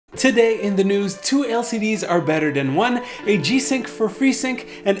Today in the news, 2 LCDs are better than one, a G-Sync for Freesync,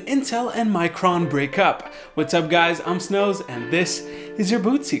 and Intel and Micron break up. What's up guys, I'm Snows and this is your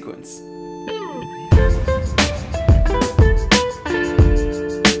boot sequence.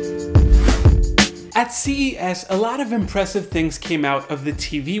 At CES, a lot of impressive things came out of the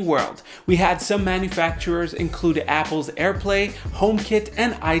TV world. We had some manufacturers include Apple's AirPlay, HomeKit,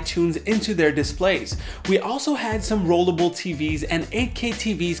 and iTunes into their displays. We also had some rollable TVs and 8K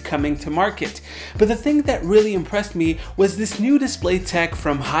TVs coming to market. But the thing that really impressed me was this new display tech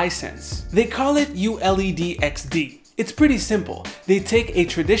from Hisense. They call it ULED XD. It's pretty simple. They take a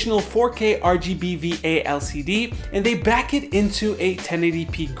traditional 4K RGB VA LCD and they back it into a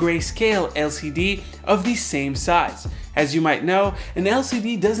 1080p grayscale LCD of the same size. As you might know, an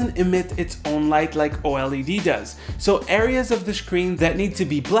LCD doesn't emit its own light like OLED does, so areas of the screen that need to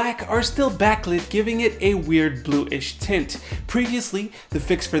be black are still backlit, giving it a weird bluish tint. Previously, the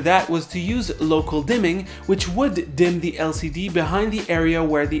fix for that was to use local dimming, which would dim the LCD behind the area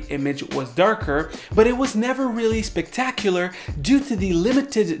where the image was darker, but it was never really spectacular due to the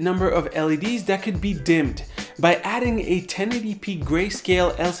limited number of LEDs that could be dimmed. By adding a 1080p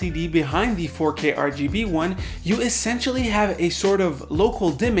grayscale LCD behind the 4K RGB one, you essentially have a sort of local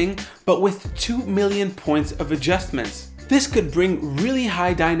dimming, but with 2 million points of adjustments. This could bring really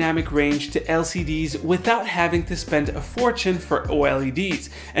high dynamic range to LCDs without having to spend a fortune for OLEDs,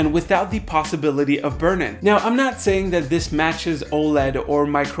 and without the possibility of burn-in. Now, I'm not saying that this matches OLED or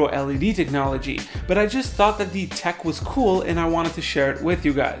micro LED technology, but I just thought that the tech was cool and I wanted to share it with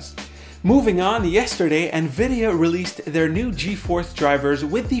you guys. Moving on, yesterday Nvidia released their new GeForce drivers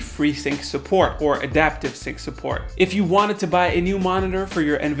with the Freesync support or adaptive sync support. If you wanted to buy a new monitor for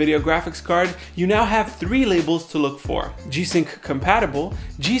your Nvidia graphics card, you now have 3 labels to look for: G-Sync compatible,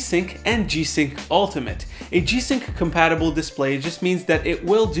 G-Sync, and G-Sync Ultimate. A G-Sync compatible display just means that it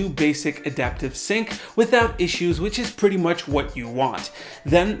will do basic adaptive sync without issues, which is pretty much what you want.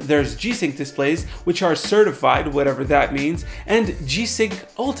 Then there's G-Sync displays, which are certified, whatever that means, and G-Sync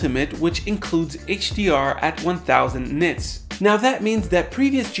Ultimate, which includes HDR at 1000 nits. Now that means that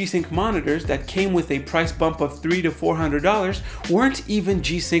previous G-Sync monitors that came with a price bump of $300 to $400 weren't even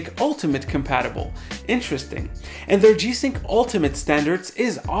G-Sync Ultimate compatible. Interesting. And their G-Sync Ultimate standards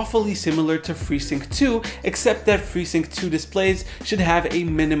is awfully similar to FreeSync 2, except that FreeSync 2 displays should have a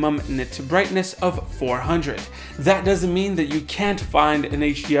minimum nit to brightness of 400. That doesn't mean that you can't find an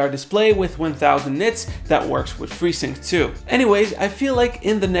HDR display with 1000 nits that works with FreeSync 2. Anyways, I feel like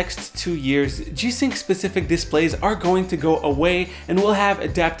in the next 2 years, G-Sync specific displays are going to go away and we'll have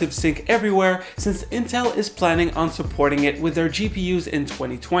adaptive sync everywhere, since Intel is planning on supporting it with their GPUs in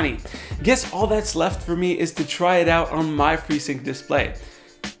 2020. Guess all that's left for me is to try it out on my FreeSync display.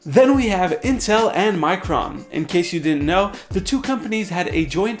 Then we have Intel and Micron. In case you didn't know, the two companies had a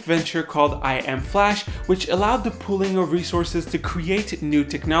joint venture called IM-Flash, which allowed the pooling of resources to create new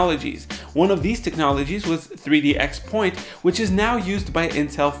technologies. One of these technologies was 3D Xpoint, which is now used by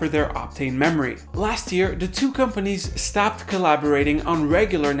Intel for their Optane memory. Last year, the two companies stopped collaborating on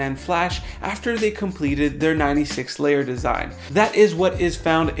regular NAND flash after they completed their 96-layer design. That is what is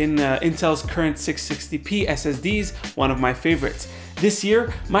found in Intel's current 660p SSDs, one of my favorites. This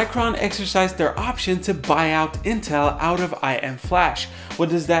year, Micron exercised their option to buy out Intel out of IM-Flash. What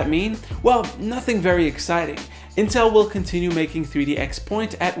does that mean? Well, nothing very exciting. Intel will continue making 3D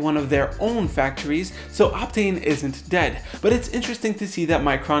Xpoint at one of their own factories, so Optane isn't dead. But it's interesting to see that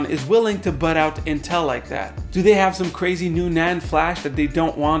Micron is willing to butt out Intel like that. Do they have some crazy new NAND flash that they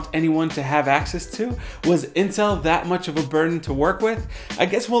don't want anyone to have access to? Was Intel that much of a burden to work with? I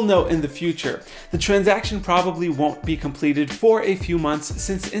guess we'll know in the future. The transaction probably won't be completed for a few months,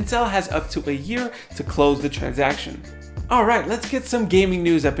 since Intel has up to a year to close the transaction. Alright, let's get some gaming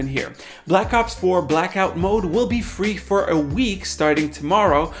news up in here. Black Ops 4 Blackout mode will be free for a week starting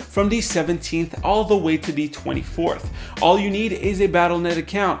tomorrow from the 17th all the way to the 24th. All you need is a Battle.net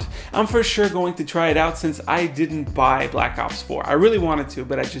account. I'm for sure going to try it out since I didn't buy Black Ops 4. I really wanted to,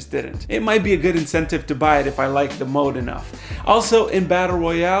 but I just didn't. It might be a good incentive to buy it if I like the mode enough. Also, in Battle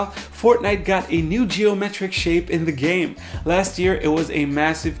Royale, Fortnite got a new geometric shape in the game. Last year, it was a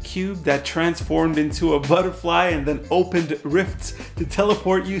massive cube that transformed into a butterfly and then opened rifts to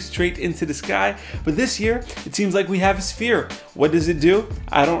teleport you straight into the sky. But this year, it seems like we have a sphere. What does it do?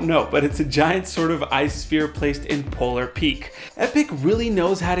 I don't know, but it's a giant sort of ice sphere placed in Polar Peak. Epic really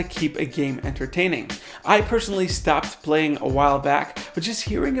knows how to keep a game entertaining. I personally stopped playing a while back, but just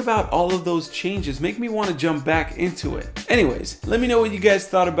hearing about all of those changes make me want to jump back into it. Anyways, let me know what you guys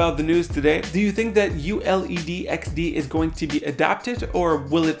thought about the news today. Do you think that ULED XD is going to be adapted, or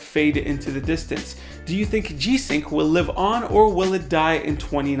will it fade into the distance? Do you think G-Sync will live on or will it die in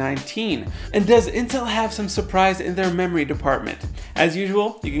 2019? And does Intel have some surprise in their memory department? As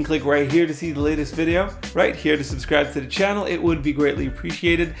usual, you can click right here to see the latest video, right here to subscribe to the channel. It would be greatly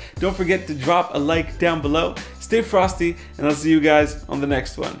appreciated. Don't forget to drop a like down below. Stay frosty, and I'll see you guys on the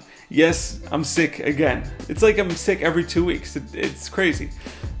next one. Yes, I'm sick again. It's like I'm sick every 2 weeks. It's crazy.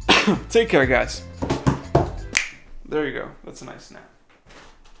 Take care, guys. There you go. That's a nice snap.